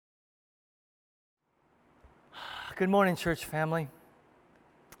Good morning, church family.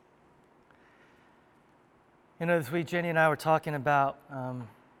 You know, this week Jenny and I were talking about,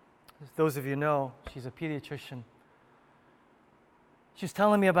 as those of you know, she's a pediatrician. She was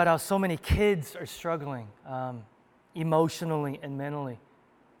telling me about how so many kids are struggling emotionally and mentally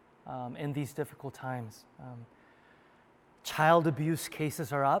in these difficult times. Child abuse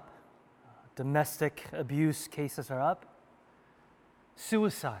cases are up. Domestic abuse cases are up.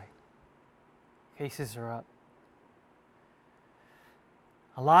 Suicide cases are up.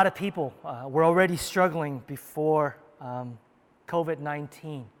 A lot of people were already struggling before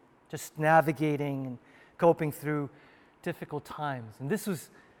COVID-19, just navigating and coping through difficult times. And this was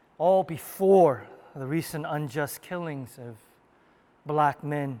all before the recent unjust killings of black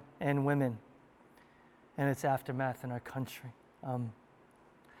men and women and its aftermath in our country. And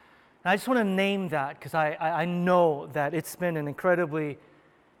I just want to name that because I know that it's been an incredibly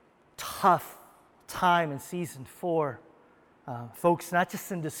tough time and season for folks, not just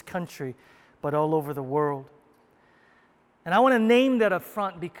in this country, but all over the world. And I want to name that up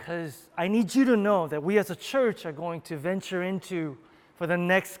front because I need you to know that we as a church are going to venture into, for the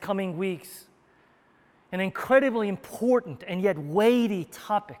next coming weeks, an incredibly important and yet weighty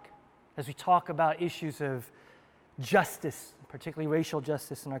topic as we talk about issues of justice, particularly racial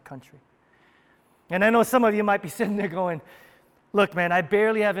justice in our country. And I know some of you might be sitting there going, look, man, I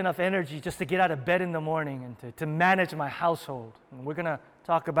barely have enough energy just to get out of bed in the morning and to manage my household. And we're going to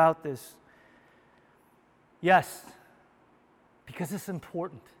talk about this. Yes, because it's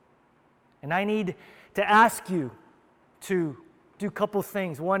important. And I need to ask you to do a couple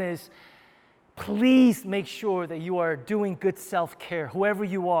things. One is, please make sure that you are doing good self-care, whoever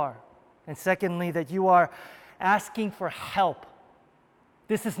you are. And secondly, that you are asking for help.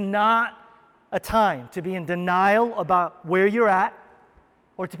 This is not a time to be in denial about where you're at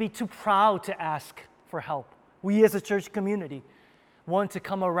or to be too proud to ask for help. We as a church community want to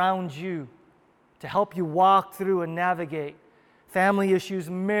come around you to help you walk through and navigate family issues,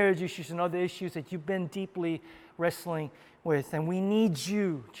 marriage issues, and other issues that you've been deeply wrestling with. And we need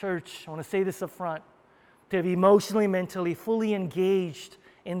you, church, I want to say this up front, to be emotionally, mentally, fully engaged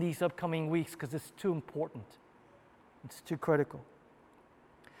in these upcoming weeks because it's too important. It's too critical.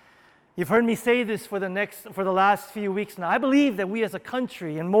 You've heard me say this for the last few weeks now. I believe that we as a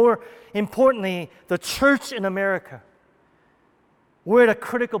country, and more importantly, the church in America, we're at a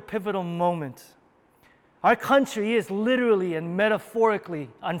critical, pivotal moment. Our country is literally and metaphorically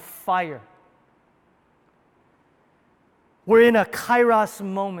on fire. We're in a kairos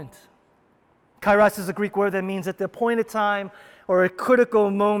moment. Kairos is a Greek word that means at the appointed time or a critical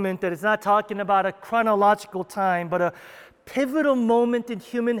moment, that is not talking about a chronological time, but a pivotal moment in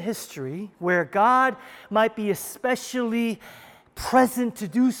human history where God might be especially present to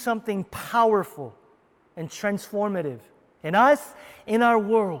do something powerful and transformative in us, in our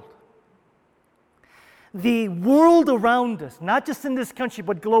world. The world around us, not just in this country,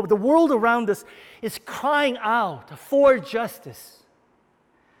 but global, the world around us is crying out for justice.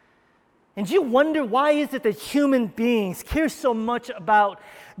 And you wonder, why is it that human beings care so much about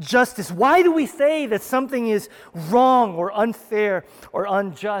justice? Why do we say that something is wrong or unfair or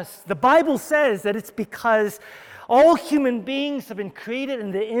unjust? The Bible says that it's because all human beings have been created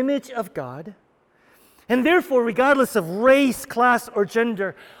in the image of God. And therefore, regardless of race, class, or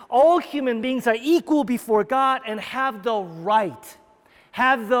gender, all human beings are equal before God and have the right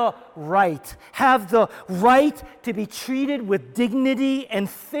to be treated with dignity and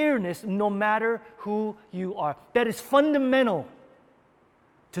fairness no matter who you are. That is fundamental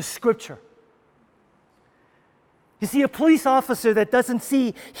to Scripture. You see, a police officer that doesn't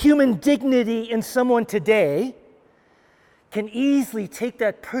see human dignity in someone today can easily take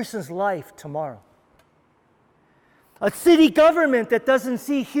that person's life tomorrow. A city government that doesn't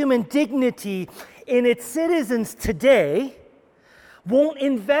see human dignity in its citizens today won't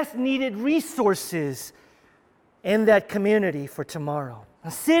invest needed resources in that community for tomorrow.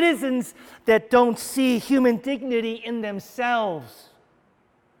 Citizens that don't see human dignity in themselves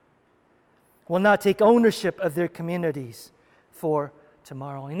will not take ownership of their communities for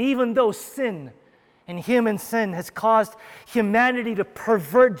tomorrow. And even though sin and human sin has caused humanity to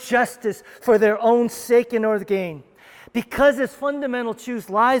pervert justice for their own sake and or gain, because this fundamental truth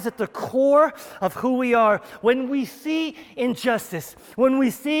lies at the core of who we are. When we see injustice, when we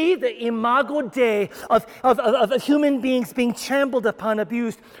see the imago Dei of human beings being trampled upon,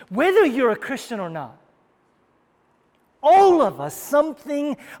 abused, whether you're a Christian or not, all of us,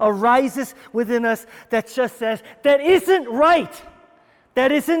 something arises within us that just says, that isn't right,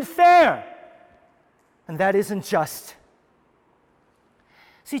 that isn't fair, and that isn't just.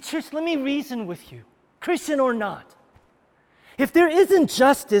 See, church, let me reason with you. Christian or not, if there isn't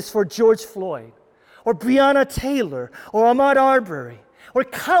justice for George Floyd or Breonna Taylor or Ahmaud Arbery or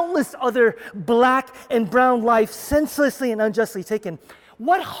countless other black and brown lives senselessly and unjustly taken,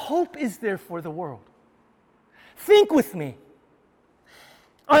 what hope is there for the world? Think with me.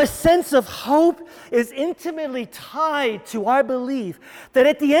 Our sense of hope is intimately tied to our belief that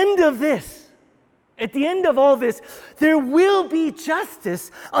at the end of this, at the end of all this, there will be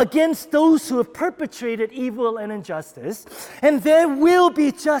justice against those who have perpetrated evil and injustice, and there will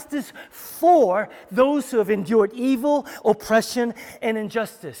be justice for those who have endured evil, oppression, and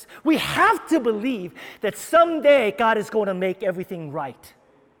injustice. We have to believe that someday God is going to make everything right.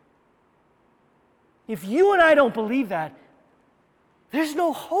 If you and I don't believe that, there's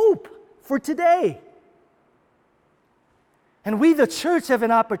no hope for today. And we, the church, have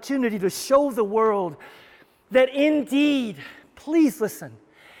an opportunity to show the world that indeed, please listen,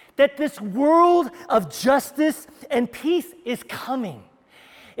 that this world of justice and peace is coming.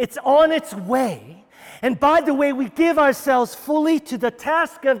 It's on its way. And by the way, we give ourselves fully to the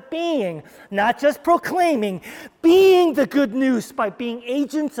task of being, not just proclaiming, being the good news by being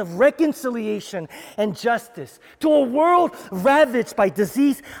agents of reconciliation and justice to a world ravaged by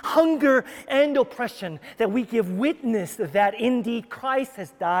disease, hunger, and oppression, that we give witness that indeed Christ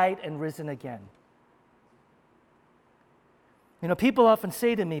has died and risen again. You know, people often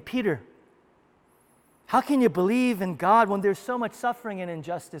say to me, Peter, how can you believe in God when there's so much suffering and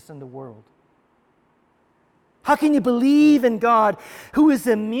injustice in the world? How can you believe in God who is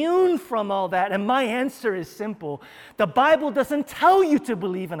immune from all that? And my answer is simple. The Bible doesn't tell you to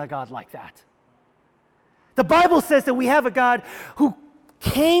believe in a God like that. The Bible says that we have a God who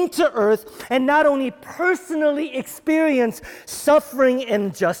came to earth and not only personally experienced suffering and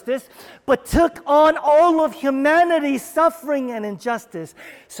injustice, but took on all of humanity's suffering and injustice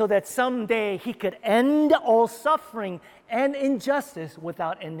so that someday he could end all suffering and injustice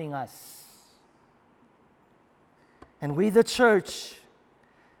without ending us. And we, the church,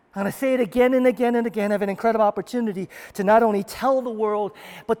 I'm going to say it again and again and again, have an incredible opportunity to not only tell the world,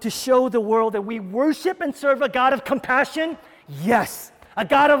 but to show the world that we worship and serve a God of compassion, yes. A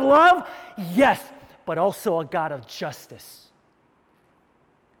God of love, yes. But also a God of justice.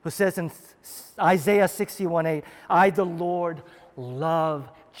 Who says in Isaiah 61:8, I, the Lord, love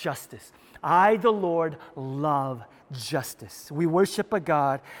justice. I, the Lord, love justice. We worship a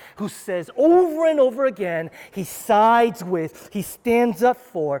God who says over and over again, he sides with, he stands up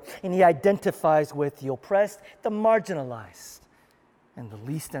for, and he identifies with the oppressed, the marginalized, and the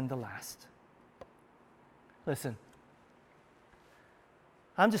least and the last. Listen,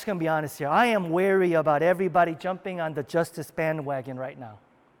 I'm just going to be honest here. I am wary about everybody jumping on the justice bandwagon right now.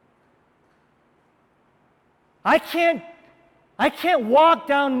 I can't walk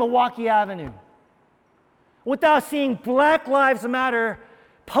down Milwaukee Avenue without seeing Black Lives Matter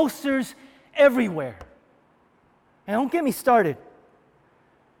posters everywhere. And don't get me started.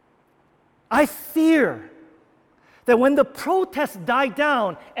 I fear that when the protests die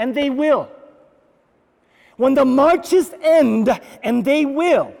down, and they will, when the marches end, and they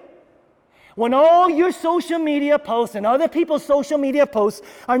will, when all your social media posts and other people's social media posts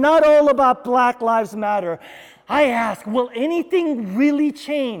are not all about Black Lives Matter, I ask, will anything really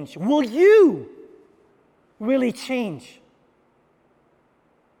change? Will you really change?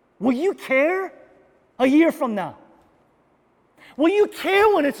 Will you care a year from now? Will you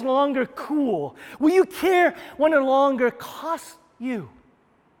care when it's no longer cool? Will you care when it no longer costs you?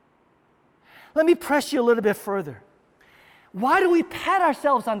 Let me press you a little bit further. Why do we pat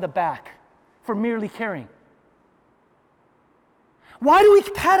ourselves on the back for merely caring? Why do we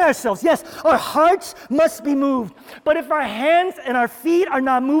pat ourselves? Yes, our hearts must be moved. But if our hands and our feet are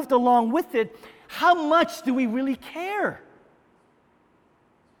not moved along with it, how much do we really care?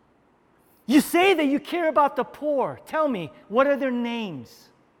 You say that you care about the poor. Tell me, what are their names?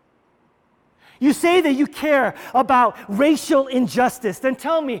 You say that you care about racial injustice. Then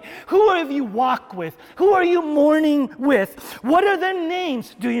tell me, who have you walked with? Who are you mourning with? What are their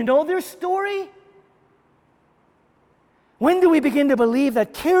names? Do you know their story? When do we begin to believe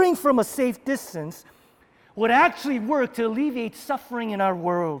that caring from a safe distance would actually work to alleviate suffering in our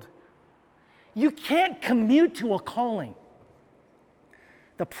world? You can't commute to a calling.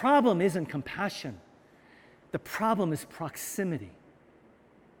 The problem isn't compassion. The problem is proximity.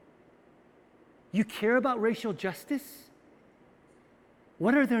 You care about racial justice?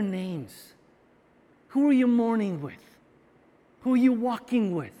 What are their names? Who are you mourning with? Who are you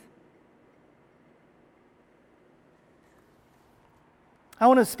walking with? I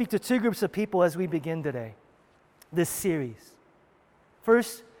want to speak to two groups of people as we begin today, this series.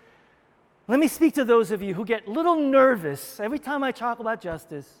 First, Let me speak to those of you who get a little nervous every time I talk about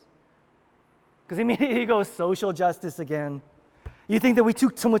justice. Because immediately goes social justice again. You think that we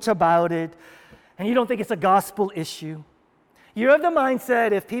talk too much about it, and you don't think it's a gospel issue. You're of the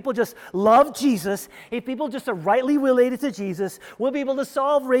mindset if people just love Jesus, if people just are rightly related to Jesus, we'll be able to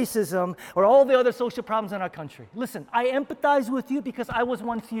solve racism or all the other social problems in our country. Listen, I empathize with you because I was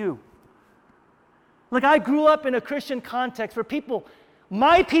once you. Like, I grew up in a Christian context where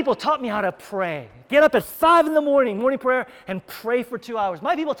my people taught me how to pray. Get up at 5 in the morning prayer, and pray for 2 hours.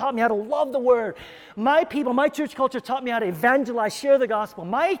 My people taught me how to love the Word. My church culture taught me how to evangelize, share the gospel.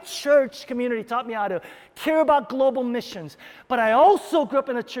 My church community taught me how to care about global missions. But I also grew up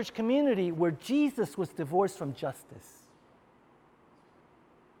in a church community where Jesus was divorced from justice.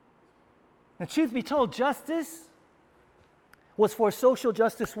 Now, truth be told, justice was for social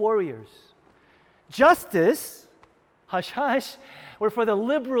justice warriors. Justice, hush hush, were for the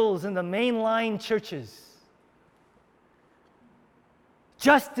liberals in the mainline churches.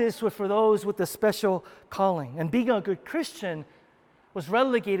 Justice was for those with a special calling. And being a good Christian was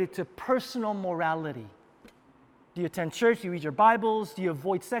relegated to personal morality. Do you attend church? Do you read your Bibles? Do you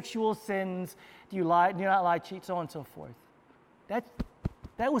avoid sexual sins? Do you lie? Do you not lie, cheat? So on and so forth.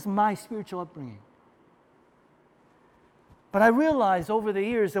 That was my spiritual upbringing. But I realized over the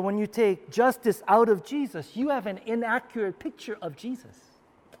years that when you take justice out of Jesus, you have an inaccurate picture of Jesus.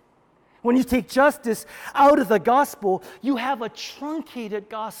 When you take justice out of the gospel, you have a truncated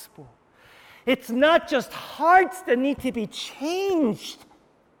gospel. It's not just hearts that need to be changed.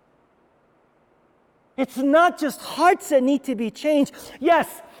 It's not just hearts that need to be changed.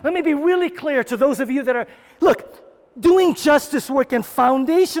 Yes, let me be really clear to those of you that are, look, doing justice work and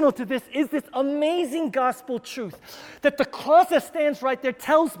foundational to this is this amazing gospel truth that the cross that stands right there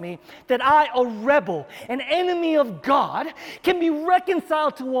tells me that I, a rebel, an enemy of God, can be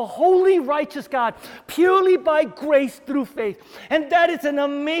reconciled to a holy, righteous God purely by grace through faith. And that is an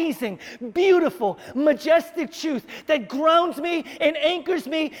amazing, beautiful, majestic truth that grounds me and anchors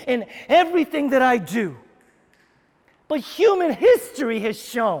me in everything that I do. But human history has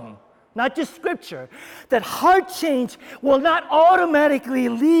shown, not just Scripture, that heart change will not automatically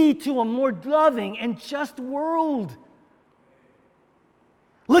lead to a more loving and just world.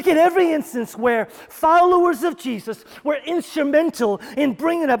 Look at every instance where followers of Jesus were instrumental in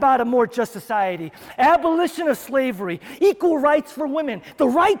bringing about a more just society. Abolition of slavery, equal rights for women, the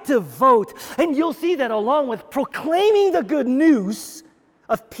right to vote. And you'll see that along with proclaiming the good news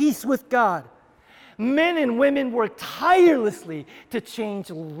of peace with God. Men and women work tirelessly to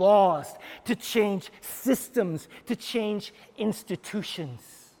change laws, to change systems, to change institutions.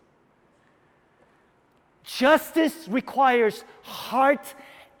 Justice requires heart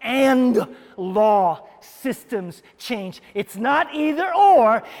and law systems change. It's not either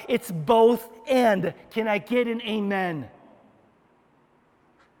or, it's both and. Can I get an amen?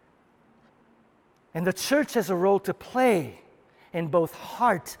 And the church has a role to play in both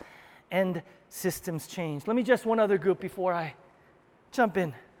heart and systems change. Let me just one other group before I jump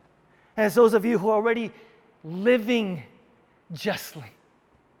in. As those of you who are already living justly,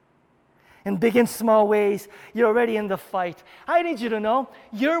 in big and small ways, you're already in the fight. I need you to know,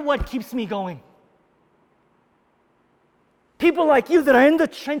 you're what keeps me going. People like you that are in the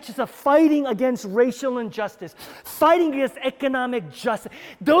trenches of fighting against racial injustice, fighting against economic justice.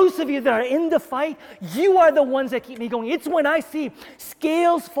 Those of you that are in the fight, you are the ones that keep me going. It's when I see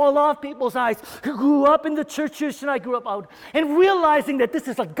scales fall off people's eyes who grew up in the churches and I grew up out, and realizing that this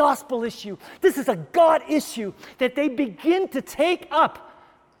is a gospel issue, this is a God issue, that they begin to take up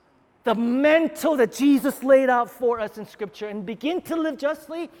the mantle that Jesus laid out for us in Scripture and begin to live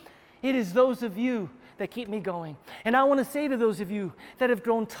justly. It is those of you that keep me going. And I want to say to those of you that have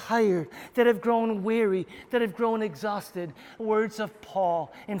grown tired, that have grown weary, that have grown exhausted, words of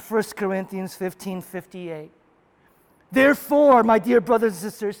Paul in 1 Corinthians 15:58. Therefore, my dear brothers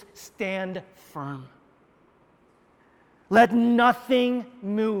and sisters, stand firm. Let nothing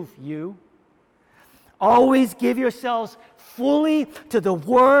move you. Always give yourselves fully to the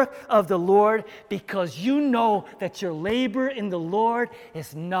work of the Lord, because you know that your labor in the Lord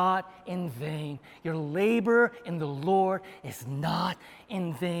is not in vain. Your labor in the Lord is not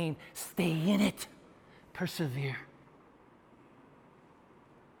in vain. Stay in it. Persevere.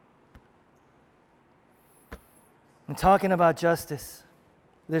 I'm talking about justice.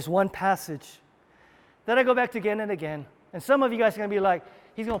 There's one passage that I go back to again and again. And some of you guys are going to be like,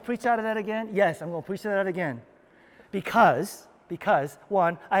 he's going to preach out of that again? Yes, I'm going to preach out of that again. Because,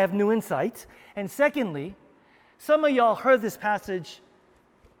 one, I have new insights. And secondly, some of y'all heard this passage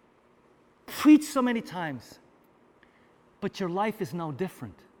preached so many times, but your life is no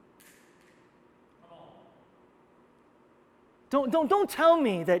different. Don't tell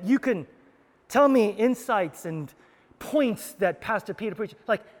me that you can tell me insights and points that Pastor Peter preached.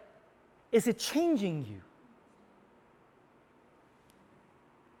 Like, is it changing you?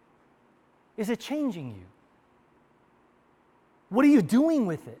 Is it changing you? What are you doing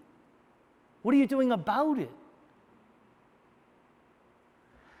with it? What are you doing about it?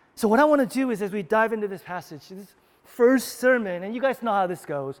 So what I want to do is, as we dive into this passage, this first sermon, and you guys know how this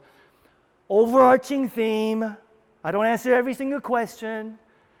goes, overarching theme. I don't answer every single question,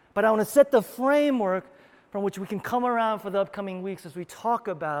 but I want to set the framework from which we can come around for the upcoming weeks as we talk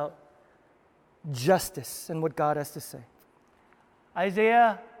about justice and what God has to say.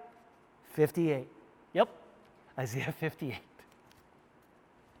 Isaiah 58. Yep, Isaiah 58.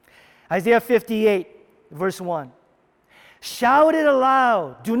 Isaiah 58, verse 1. Shout it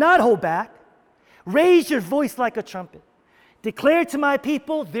aloud. Do not hold back. Raise your voice like a trumpet. Declare to my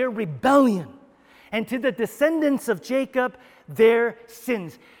people their rebellion, and to the descendants of Jacob their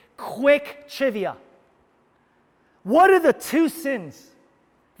sins. Quick trivia. What are the two sins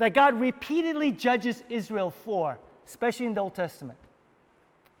that God repeatedly judges Israel for, especially in the Old Testament?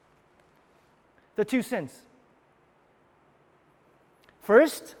 The two sins.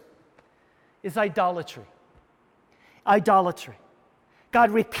 First is idolatry. Idolatry.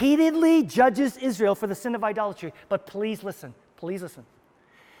 God repeatedly judges Israel for the sin of idolatry. But please listen. Please listen.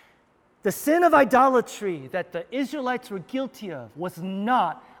 The sin of idolatry that the Israelites were guilty of was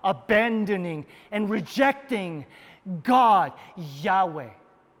not abandoning and rejecting God, Yahweh.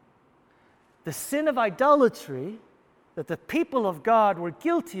 The sin of idolatry that the people of God were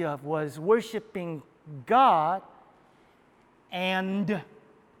guilty of was worshiping God and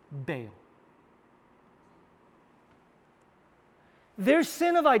Baal. Their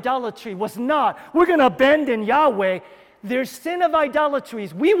sin of idolatry was not, we're going to abandon Yahweh. Their sin of idolatry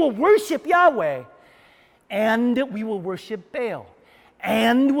is, we will worship Yahweh and we will worship Baal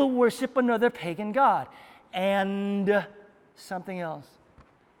and we'll worship another pagan god and something else.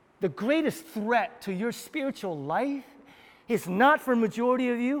 The greatest threat to your spiritual life is not for a majority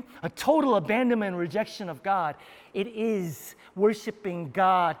of you a total abandonment and rejection of God. It is worshiping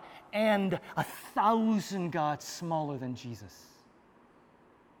God and 1,000 gods smaller than Jesus.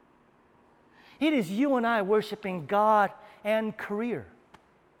 It is you and I worshiping God and career,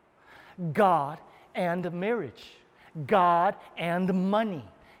 God and marriage, God and money,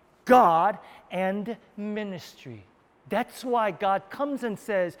 God and ministry. That's why God comes and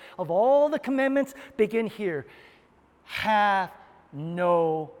says, of all the commandments, begin here. Have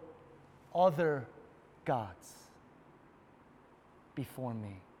no other gods before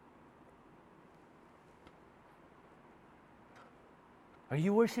me. Are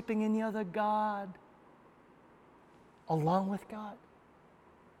you worshiping any other god along with God?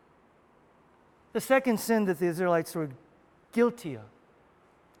 The second sin that the Israelites were guilty of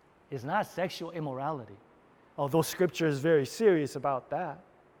is not sexual immorality, although Scripture is very serious about that.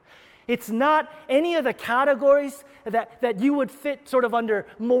 It's not any of the categories that you would fit sort of under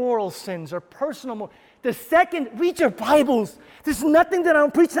moral sins or personal moral. The second, read your Bibles. There's nothing that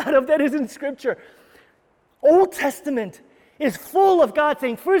I'm preaching out of that isn't Scripture. Old Testament is full of God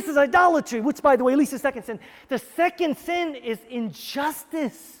saying, first is idolatry, which, by the way, at least the second sin. The second sin is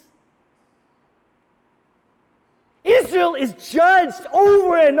injustice. Israel is judged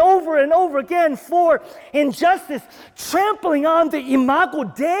over and over and over again for injustice, trampling on the imago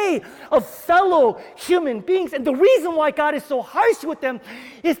Dei of fellow human beings. And the reason why God is so harsh with them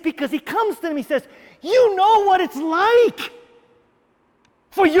is because He comes to them, He says, you know what it's like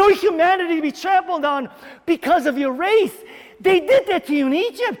for your humanity to be trampled on because of your race. They did that to you in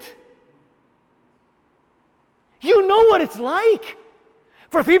Egypt. You know what it's like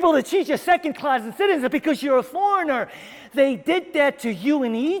for people to treat you second-class citizens because you're a foreigner. They did that to you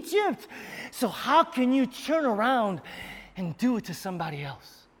in Egypt. So how can you turn around and do it to somebody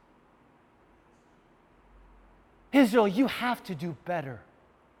else? Israel, you have to do better.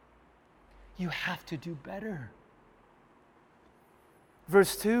 You have to do better.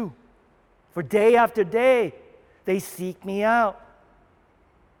 Verse 2, for day after day, they seek me out.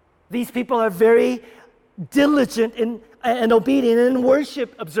 These people are very diligent and obedient in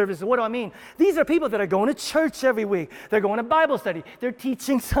worship observances. What do I mean? These are people that are going to church every week. They're going to Bible study. They're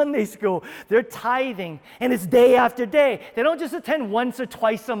teaching Sunday school. They're tithing. And it's day after day. They don't just attend once or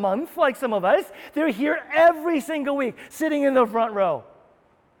twice a month like some of us. They're here every single week, sitting in the front row.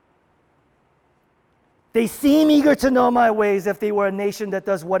 They seem eager to know my ways if they were a nation that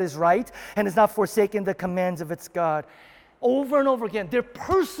does what is right and has not forsaken the commands of its God. Over and over again, their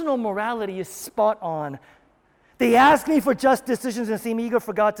personal morality is spot on. They ask me for just decisions and seem eager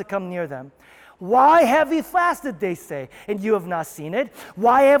for God to come near them. Why have we fasted, they say, and you have not seen it?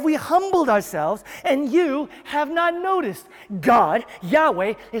 Why have we humbled ourselves, and you have not noticed? God,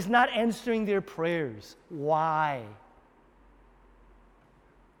 Yahweh, is not answering their prayers. Why?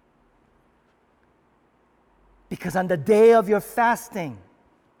 Because on the day of your fasting,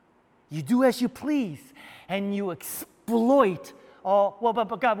 you do as you please, and you exploit all. Well,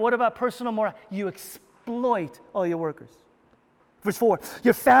 but God, what about personal morality? You exploit all your workers. Verse 4,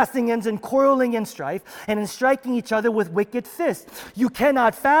 your fasting ends in quarreling and strife, and in striking each other with wicked fists. You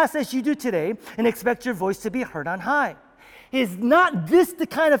cannot fast as you do today and expect your voice to be heard on high. Is not this the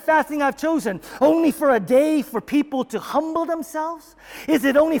kind of fasting I've chosen? Only for a day for people to humble themselves? Is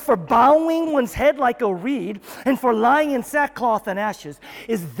it only for bowing one's head like a reed and for lying in sackcloth and ashes?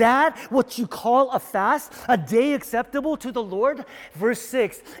 Is that what you call a fast? A day acceptable to the Lord? Verse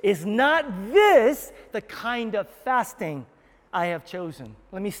 6, is not this the kind of fasting I have chosen?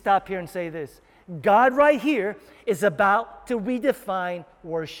 Let me stop here and say this. God right here is about to redefine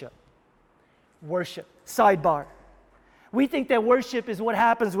worship. Worship. Sidebar. We think that worship is what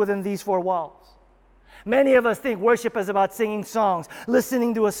happens within these four walls. Many of us think worship is about singing songs,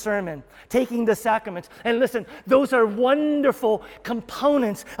 listening to a sermon, taking the sacraments. And listen, those are wonderful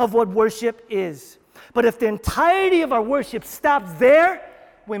components of what worship is. But if the entirety of our worship stops there,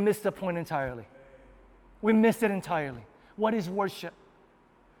 we miss the point entirely. We miss it entirely. What is worship?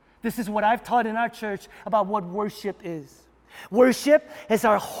 This is what I've taught in our church about what worship is. Worship is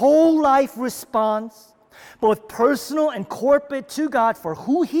our whole life response, both personal and corporate, to God for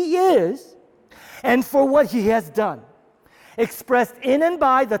who He is and for what He has done, expressed in and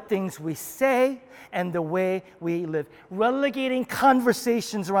by the things we say and the way we live. Relegating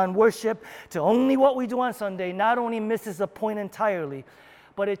conversations around worship to only what we do on Sunday not only misses the point entirely,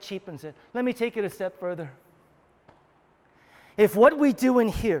 but it cheapens it. Let me take it a step further. If what we do in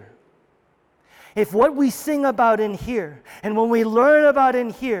here, if what we sing about in here, and when we learn about in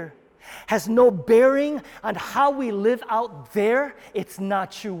here, has no bearing on how we live out there, it's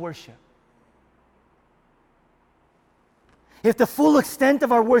not true worship. If the full extent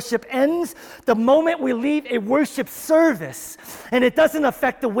of our worship ends the moment we leave a worship service and it doesn't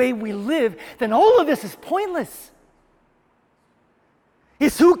affect the way we live, then all of this is pointless.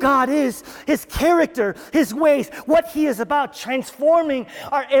 It's who God is, His character, His ways, what He is about, transforming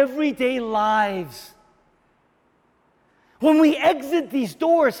our everyday lives. When we exit these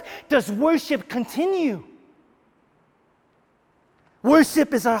doors, does worship continue?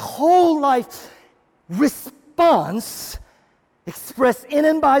 Worship is our whole life response expressed in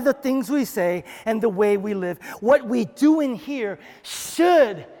and by the things we say and the way we live. What we do in here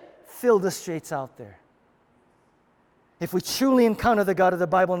should fill the streets out there. If we truly encounter the God of the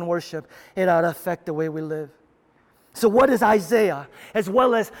Bible and worship, it ought to affect the way we live. So what does Isaiah, as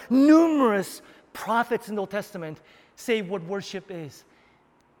well as numerous prophets in the Old Testament, say what worship is?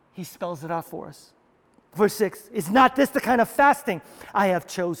 He spells it out for us. Verse 6, is not this the kind of fasting I have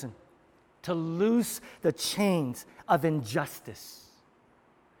chosen? To loose the chains of injustice,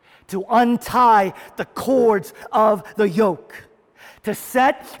 to untie the cords of the yoke, to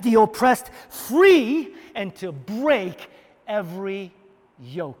set the oppressed free, and to break every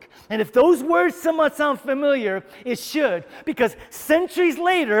yoke. And if those words somewhat sound familiar, it should, because centuries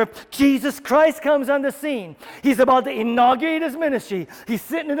later, Jesus Christ comes on the scene. He's about to inaugurate His ministry. He's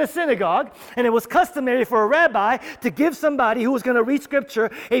sitting in a synagogue, and it was customary for a rabbi to give somebody who was going to read Scripture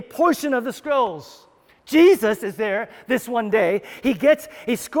a portion of the scrolls. Jesus is there this one day. He gets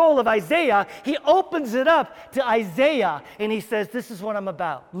a scroll of Isaiah. He opens it up to Isaiah, and he says, this is what I'm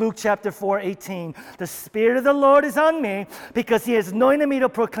about. Luke chapter 4:18. The Spirit of the Lord is on me because He has anointed me to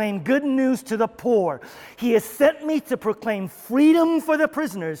proclaim good news to the poor. He has sent me to proclaim freedom for the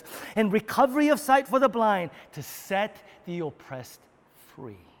prisoners and recovery of sight for the blind, to set the oppressed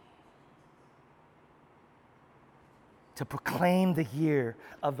free. To proclaim the year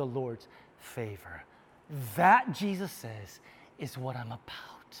of the Lord's favor. That, Jesus says, is what I'm about.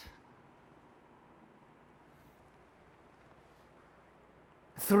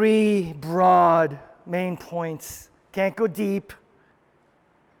 3 broad main points. Can't go deep.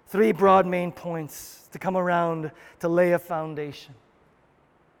 3 broad main points to come around to lay a foundation.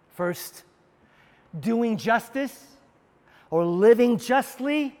 First, doing justice or living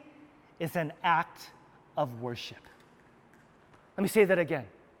justly is an act of worship. Let me say that again.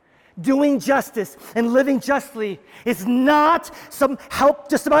 Doing justice and living justly is not some help,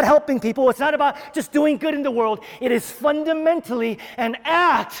 just about helping people. It's not about just doing good in the world. It is fundamentally an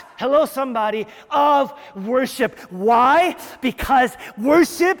act, hello somebody, of worship. Why? Because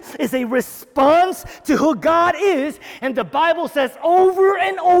worship is a response to who God is, and the Bible says over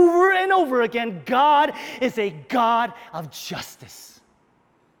and over and over over again, God is a God of justice.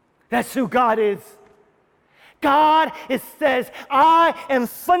 That's who God is. God says, I am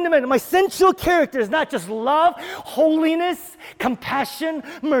fundamental. My central character is not just love, holiness, compassion,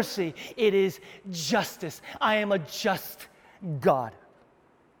 mercy. It is justice. I am a just God.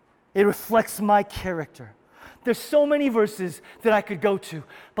 It reflects my character. There's so many verses that I could go to,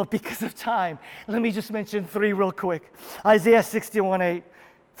 but because of time, let me just mention 3 real quick. Isaiah 61:8.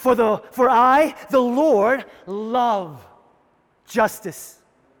 For I, the Lord, love justice.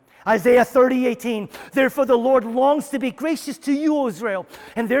 Isaiah 30:18. Therefore the Lord longs to be gracious to you, O Israel,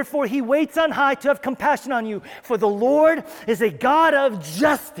 and therefore he waits on high to have compassion on you. For the Lord is a God of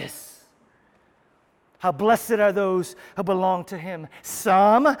justice. How blessed are those who belong to him.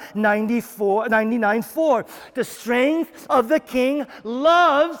 Psalm 99:4. The strength of the king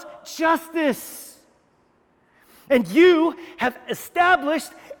loves justice. And you have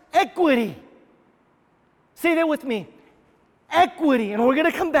established equity. Say that with me. Equity, and we're going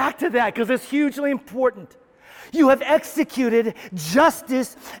to come back to that because it's hugely important. You have executed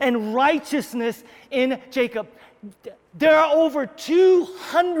justice and righteousness in Jacob. There are over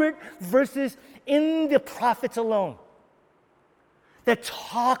 200 verses in the prophets alone that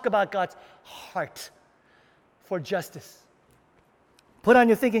talk about God's heart for justice. Put on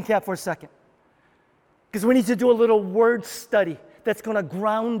your thinking cap for a second, because we need to do a little word study that's going to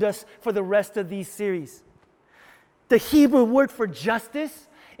ground us for the rest of these series. The Hebrew word for justice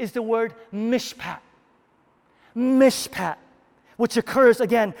is the word mishpat. Mishpat, which occurs,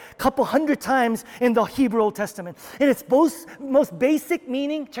 again, a couple hundred times in the Hebrew Old Testament. And its most basic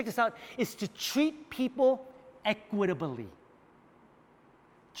meaning, check this out, is to treat people equitably.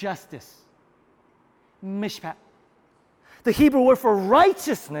 Justice. Mishpat. The Hebrew word for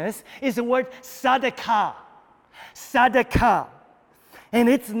righteousness is the word tzedakah. Tzedakah. And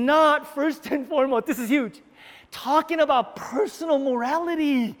it's not, first and foremost, this is huge, talking about personal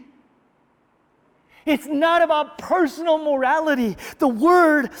morality. It's not about personal morality. The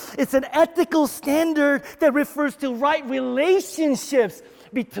word, it's an ethical standard that refers to right relationships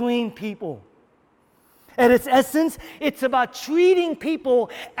between people. At its essence, it's about treating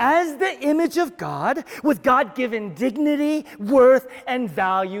people as the image of God with God-given dignity, worth, and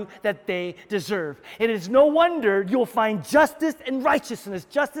value that they deserve. It is no wonder you'll find justice and righteousness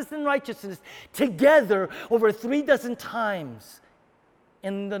together over 36 times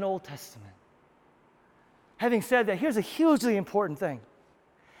in the Old Testament. Having said that, here's a hugely important thing.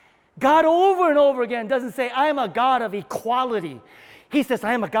 God over and over again doesn't say, I am a God of equality. He says,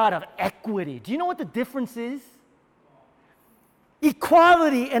 I am a God of equity. Do you know what the difference is?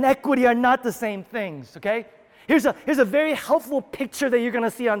 Equality and equity are not the same things, okay? Here's a very helpful picture that you're going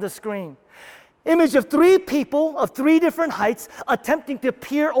to see on the screen. Image of 3 people of 3 different heights attempting to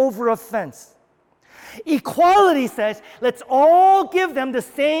peer over a fence. Equality says, let's all give them the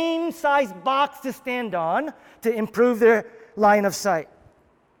same size box to stand on to improve their line of sight.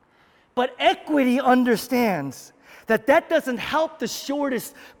 But equity understands that doesn't help the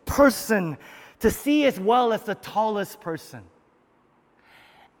shortest person to see as well as the tallest person.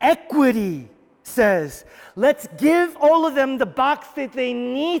 Equity says, let's give all of them the box that they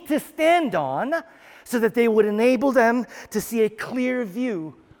need to stand on so that they would enable them to see a clear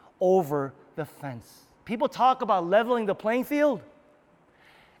view over the fence. People talk about leveling the playing field.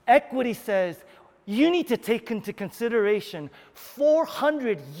 Equity says, you need to take into consideration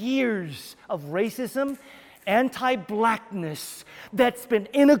 400 years of racism, anti-blackness that's been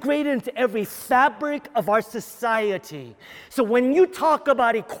integrated into every fabric of our society. So when you talk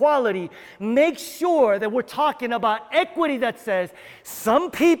about equality, make sure that we're talking about equity that says some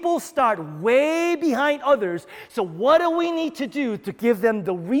people start way behind others. So what do we need to do to give them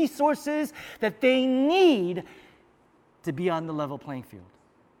the resources that they need to be on the level playing field?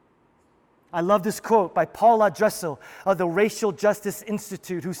 I love this quote by Paula Dressel of the Racial Justice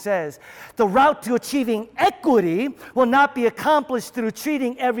Institute, who says, the route to achieving equity will not be accomplished through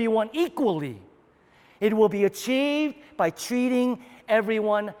treating everyone equally. It will be achieved by treating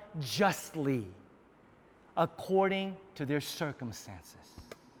everyone justly, according to their circumstances.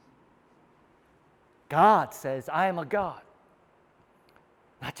 God says, I am a God,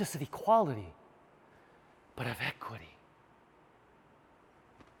 not just of equality, but of equity.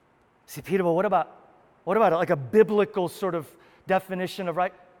 See, Peter, but what about like a biblical sort of definition of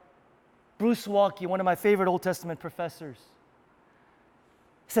right? Bruce Waltke, one of my favorite Old Testament professors,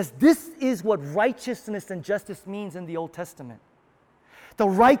 says this is what righteousness and justice means in the Old Testament. The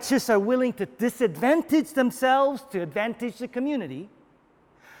righteous are willing to disadvantage themselves to advantage the community,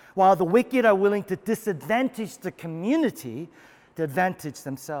 while the wicked are willing to disadvantage the community to advantage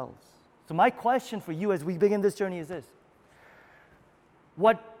themselves. So my question for you as we begin this journey is this.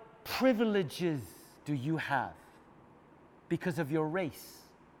 What privileges do you have because of your race,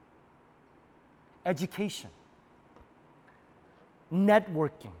 education,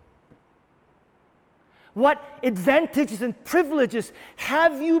 networking? What advantages and privileges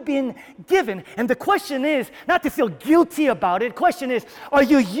have you been given? And the question is not to feel guilty about it. The question is, are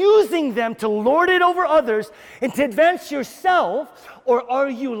you using them to lord it over others and to advance yourself, or are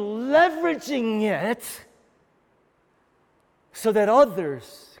you leveraging it so that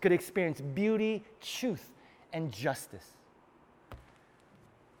others could experience beauty, truth, and justice?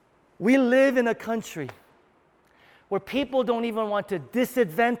 We live in a country where people don't even want to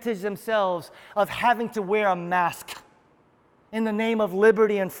disadvantage themselves of having to wear a mask in the name of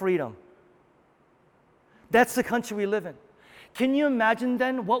liberty and freedom. That's the country we live in. Can you imagine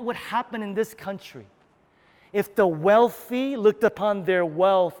then what would happen in this country if the wealthy looked upon their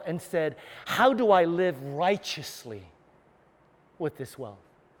wealth and said, how do I live righteously with this wealth?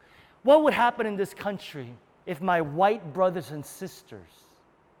 What would happen in this country if my white brothers and sisters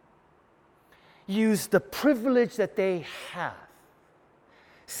use the privilege that they have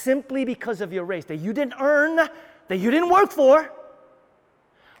simply because of your race, that you didn't earn, that you didn't work for?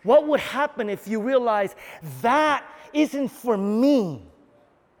 What would happen if you realize that isn't for me,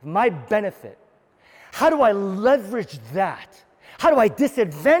 my benefit? How do I leverage that? How do I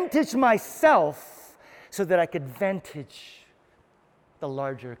disadvantage myself so that I could advantage the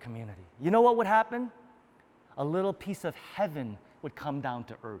larger community? You know what would happen? A little piece of heaven would come down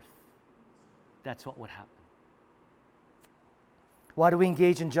to earth. That's what would happen. Why do we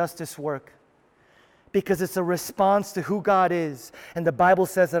engage in justice work? Because it's a response to who God is. And the Bible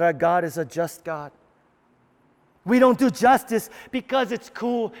says that our God is a just God. We don't do justice because it's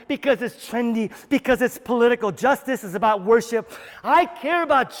cool, because it's trendy, because it's political. Justice is about worship. I care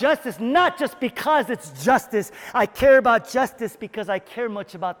about justice not just because it's justice. I care about justice because I care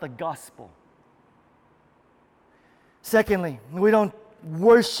much about the gospel. Secondly, we don't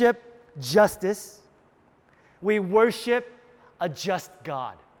worship justice. We worship a just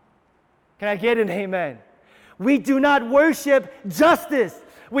God. Can I get an amen? We do not worship justice.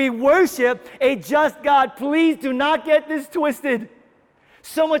 We worship a just God. Please do not get this twisted.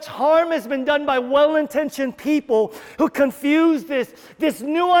 So much harm has been done by well-intentioned people who confuse this. This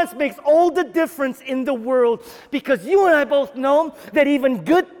nuance makes all the difference in the world, because you and I both know that even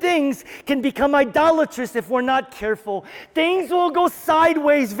good things can become idolatrous if we're not careful. Things will go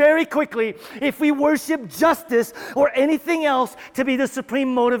sideways very quickly if we worship justice or anything else to be the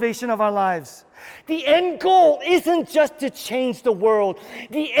supreme motivation of our lives. The end goal isn't just to change the world.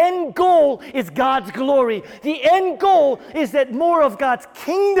 The end goal is God's glory. The end goal is that more of God's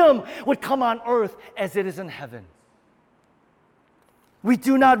kingdom would come on earth as it is in heaven. We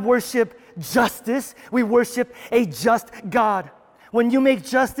do not worship justice. We worship a just God. When you make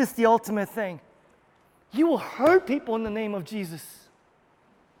justice the ultimate thing, you will hurt people in the name of Jesus.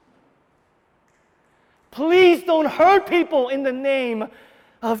 Please don't hurt people in the name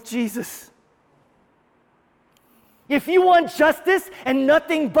of Jesus. If you want justice and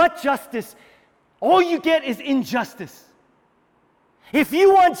nothing but justice, all you get is injustice. If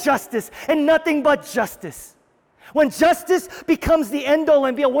you want justice and nothing but justice, when justice becomes the end-all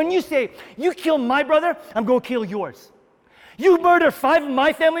and be-all, when you say, you kill my brother, I'm going to kill yours. You murder 5 of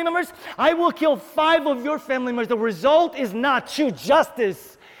my family members, I will kill 5 of your family members. The result is not true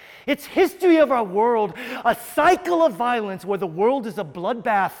justice. It's history of our world, a cycle of violence where the world is a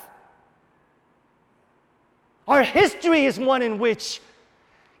bloodbath. Our history is one in which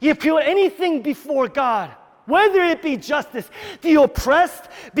you put anything before God, whether it be justice. The oppressed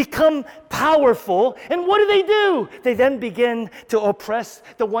become powerful, and what do? They then begin to oppress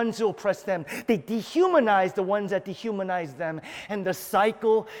the ones who oppress them. They dehumanize the ones that dehumanize them, and the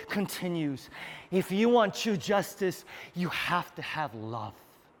cycle continues. If you want true justice, you have to have love.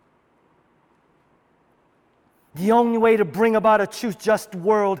 The only way to bring about a true, just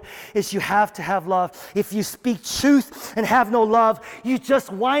world is you have to have love. If you speak truth and have no love, you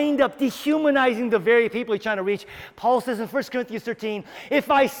just wind up dehumanizing the very people you're trying to reach. Paul says in 1 Corinthians 13, if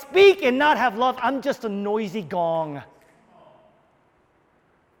I speak and not have love, I'm just a noisy gong.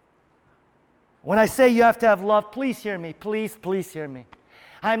 When I say you have to have love, please hear me. Please hear me.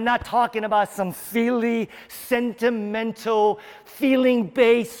 I'm not talking about some sentimental,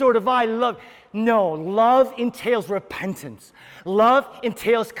 feeling-based sort of I love. No, love entails repentance. Love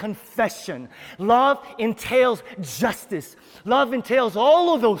entails confession. Love entails justice. Love entails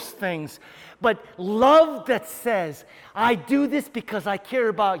all of those things. But love that says, I do this because I care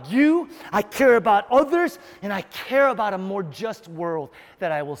about you, I care about others, and I care about a more just world,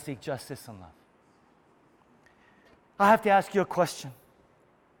 that I will seek justice and love. I have to ask you a question.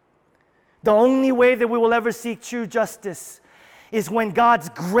 The only way that we will ever seek true justice is when God's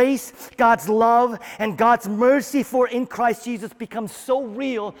grace, God's love, and God's mercy for in Christ Jesus becomes so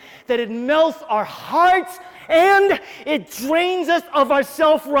real that it melts our hearts and it drains us of our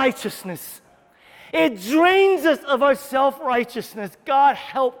self-righteousness. It drains us of our self-righteousness. God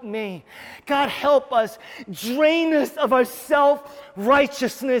help me. God help us. Drain us of our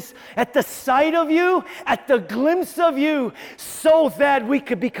self-righteousness at the sight of you, at the glimpse of you, so that we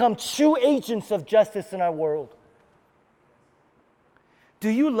could become true agents of justice in our world. Do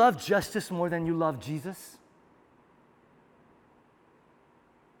you love justice more than you love Jesus?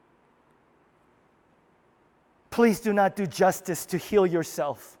 Please do not do justice to heal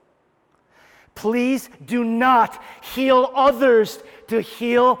yourself. Please do not heal others to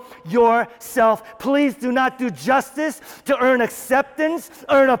heal yourself. Please do not do justice to earn acceptance,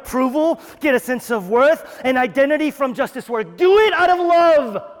 earn approval, get a sense of worth and identity from justice work. Do it out of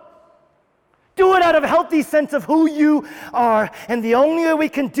love. Do it out of a healthy sense of who you are. And the only way we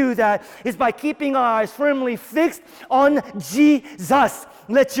can do that is by keeping our eyes firmly fixed on Jesus.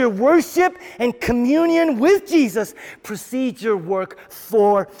 Let your worship and communion with Jesus precede your work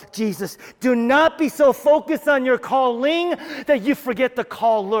for Jesus. Do not be so focused on your calling that you forget the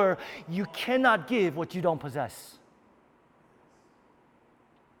caller. You cannot give what you don't possess.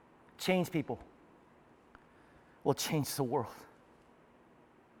 Change people will change the world.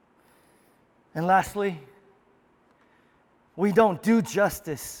 And lastly, we don't do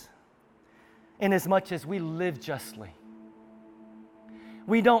justice in as much as we live justly.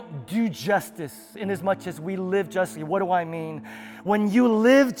 We don't do justice in as much as we live justly. What do I mean? When you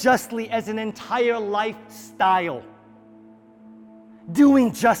live justly as an entire lifestyle,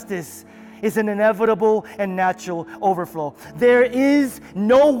 doing justice is an inevitable and natural overflow. There is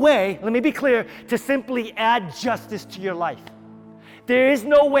no way, let me be clear, to simply add justice to your life. There is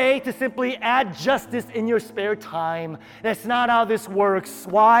no way to simply add justice in your spare time. That's not how this works.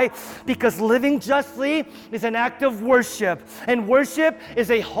 Why? Because living justly is an act of worship. And worship is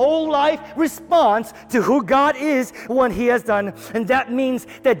a whole life response to who God is, what He has done. And that means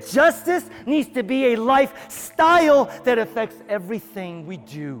that justice needs to be a lifestyle that affects everything we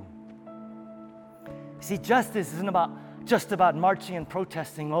do. See, justice isn't just about marching and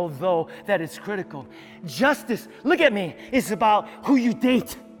protesting, although that is critical. Justice, look at me, is about who you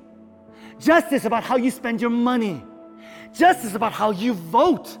date. Justice about how you spend your money. Justice about how you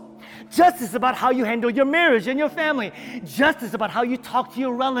vote. Justice about how you handle your marriage and your family. Justice about how you talk to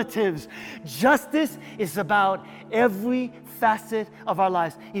your relatives. Justice is about every facet of our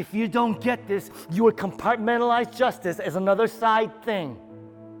lives. If you don't get this, you would compartmentalize justice as another side thing.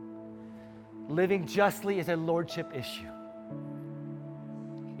 Living justly is a lordship issue.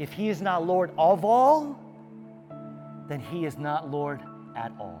 If He is not Lord of all, then He is not Lord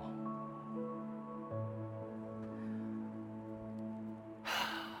at all.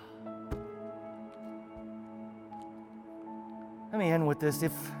 Let me end with this.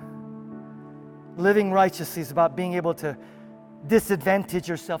 If living righteously is about being able to disadvantage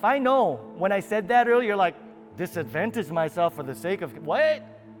yourself, I know when I said that earlier, you're like, disadvantage myself for the sake of what?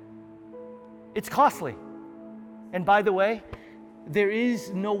 It's costly. And by the way, there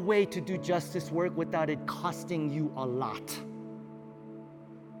is no way to do justice work without it costing you a lot.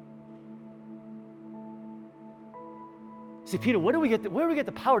 See, Peter, where do we get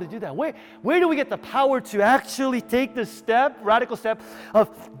the power to do that? Where do we get the power to actually take the radical step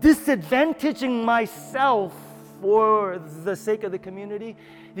of disadvantaging myself for the sake of the community?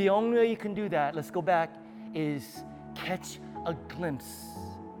 The only way you can do that, let's go back, is catch a glimpse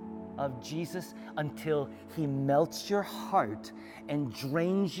of Jesus until He melts your heart and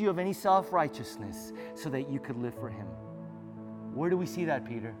drains you of any self-righteousness so that you could live for Him. Where do we see that,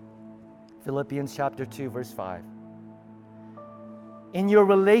 Peter? Philippians chapter 2, verse 5. In your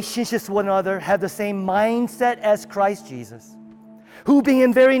relationships with one another, have the same mindset as Christ Jesus, who being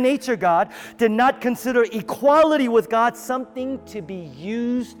in very nature God, did not consider equality with God something to be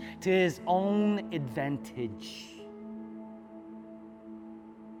used to His own advantage.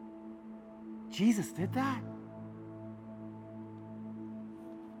 Jesus did that.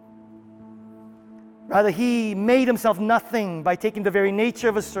 Rather, He made Himself nothing by taking the very nature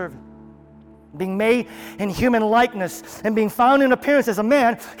of a servant, Being made in human likeness and being found in appearance as a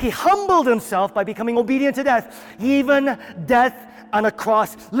man, he humbled himself by becoming obedient to death, even death on a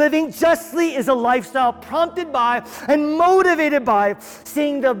cross. Living justly is a lifestyle prompted by and motivated by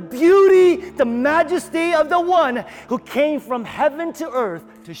seeing the beauty, the majesty of the one who came from heaven to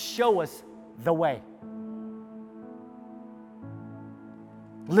earth to show us the way.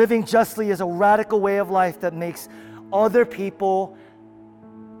 Living justly is a radical way of life that makes other people's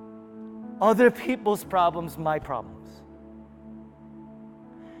problems my problems.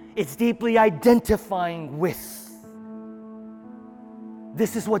 It's deeply identifying with.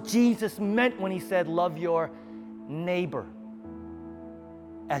 This is what Jesus meant when he said, love your neighbor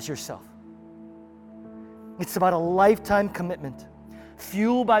as yourself. It's about a lifetime commitment,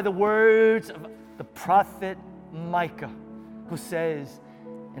 fueled by the words of the prophet Micah, who says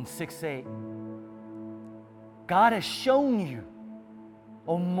in 6:8, God has shown you,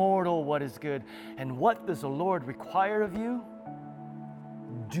 O mortal, what is good. And what does the Lord require of you?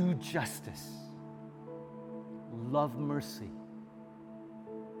 Do justice, love mercy,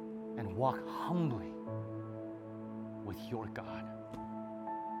 and walk humbly with your God.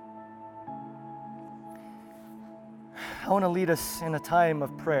 I want to lead us in a time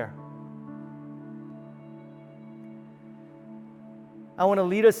of prayer. I want to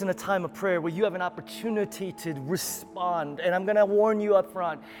lead us in a time of prayer where you have an opportunity to respond. And I'm going to warn you up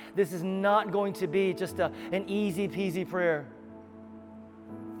front, this is not going to be just an easy peasy prayer.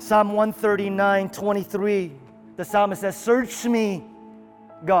 Psalm 139:23, the psalmist says, search me,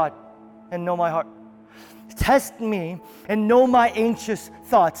 God, and know my heart. Test me and know my anxious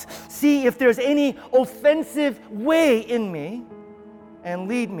thoughts. See if there's any offensive way in me, and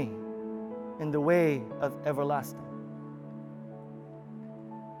lead me in the way of everlasting.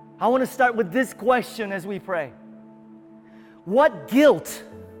 I want to start with this question as we pray. What guilt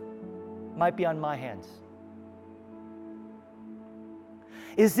might be on my hands?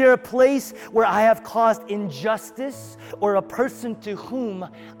 Is there a place where I have caused injustice or a person to whom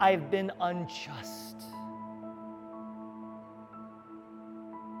I've been unjust?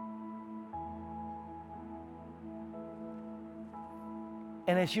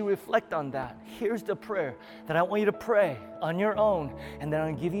 And as you reflect on that, here's the prayer that I want you to pray on your own, and then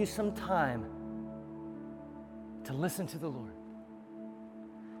I'll give you some time to listen to the Lord.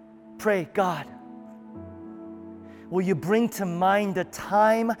 Pray, God, will you bring to mind a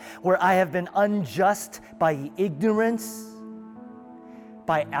time where I have been unjust by ignorance,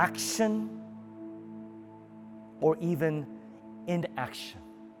 by action, or even inaction?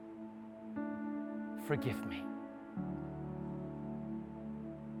 Forgive me.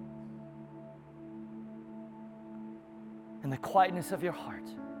 In the quietness of your heart,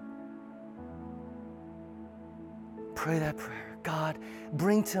 pray that prayer. God,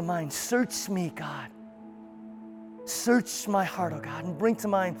 bring to mind, search me, God. Search my heart, oh God, and bring to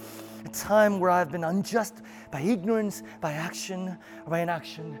mind a time where I've been unjust by ignorance, by action, or by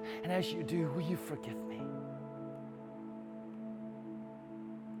inaction. And as you do, will you forgive me?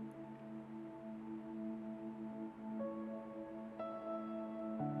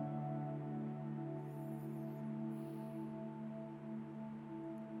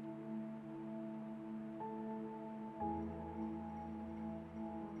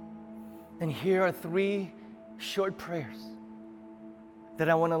 And here are 3 short prayers that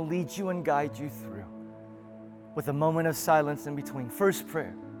I want to lead you and guide you through with a moment of silence in between. First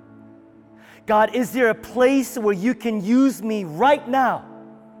prayer. God, is there a place where you can use me right now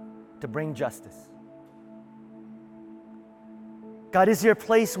to bring justice? God, is there a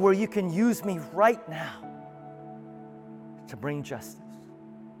place where you can use me right now to bring justice?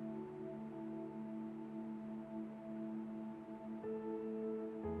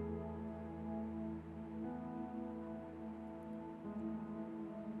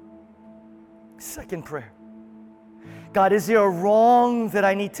 Second prayer. God, is there a wrong that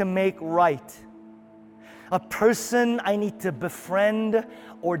I need to make right? A person I need to befriend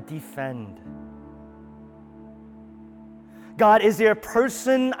or defend? God, is there a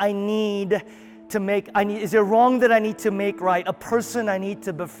person is there wrong that I need to make right? A person I need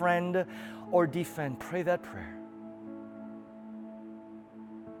to befriend or defend? Pray that prayer.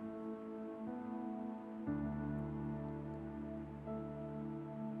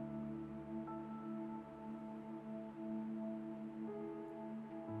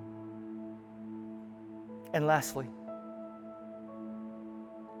 And lastly,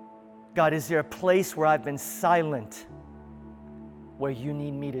 God, is there a place where I've been silent, where you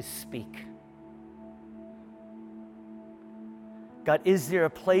need me to speak? God, is there a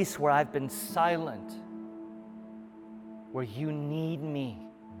place where I've been silent, where you need me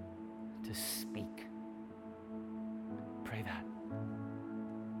to to speak. Pray that.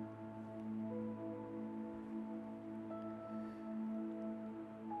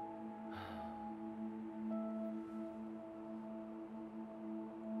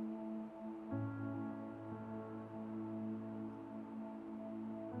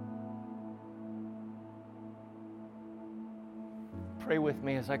 Pray with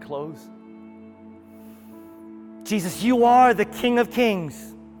me as I close. Jesus, you are the King of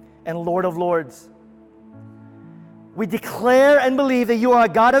Kings and Lord of Lords. We declare and believe that you are a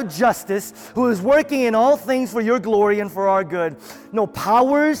God of justice who is working in all things for your glory and for our good. No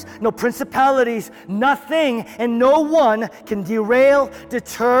powers, no principalities, nothing and no one can derail,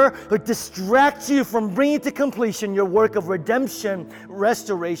 deter, or distract you from bringing to completion your work of redemption,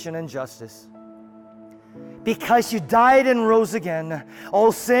 restoration, and justice. Because you died and rose again,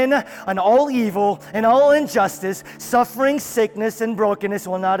 all sin and all evil and all injustice, suffering, sickness, and brokenness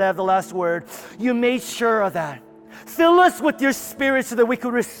will not have the last word. You made sure of that. Fill us with your Spirit so that we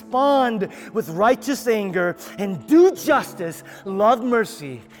could respond with righteous anger and do justice, love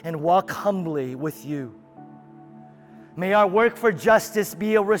mercy, and walk humbly with you. May our work for justice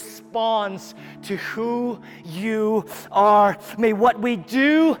be a response to who you are. May what we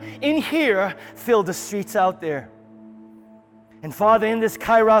do in here fill the streets out there. And Father, in this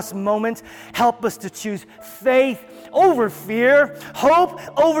Kairos moment, help us to choose faith over fear, hope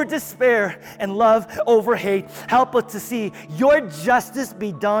over despair, and love over hate. Help us to see your justice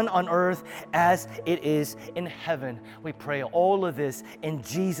be done on earth as it is in heaven. We pray all of this in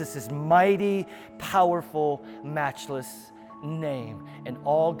Jesus' mighty, powerful, matchless name. And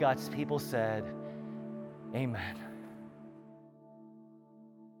all God's people said, amen.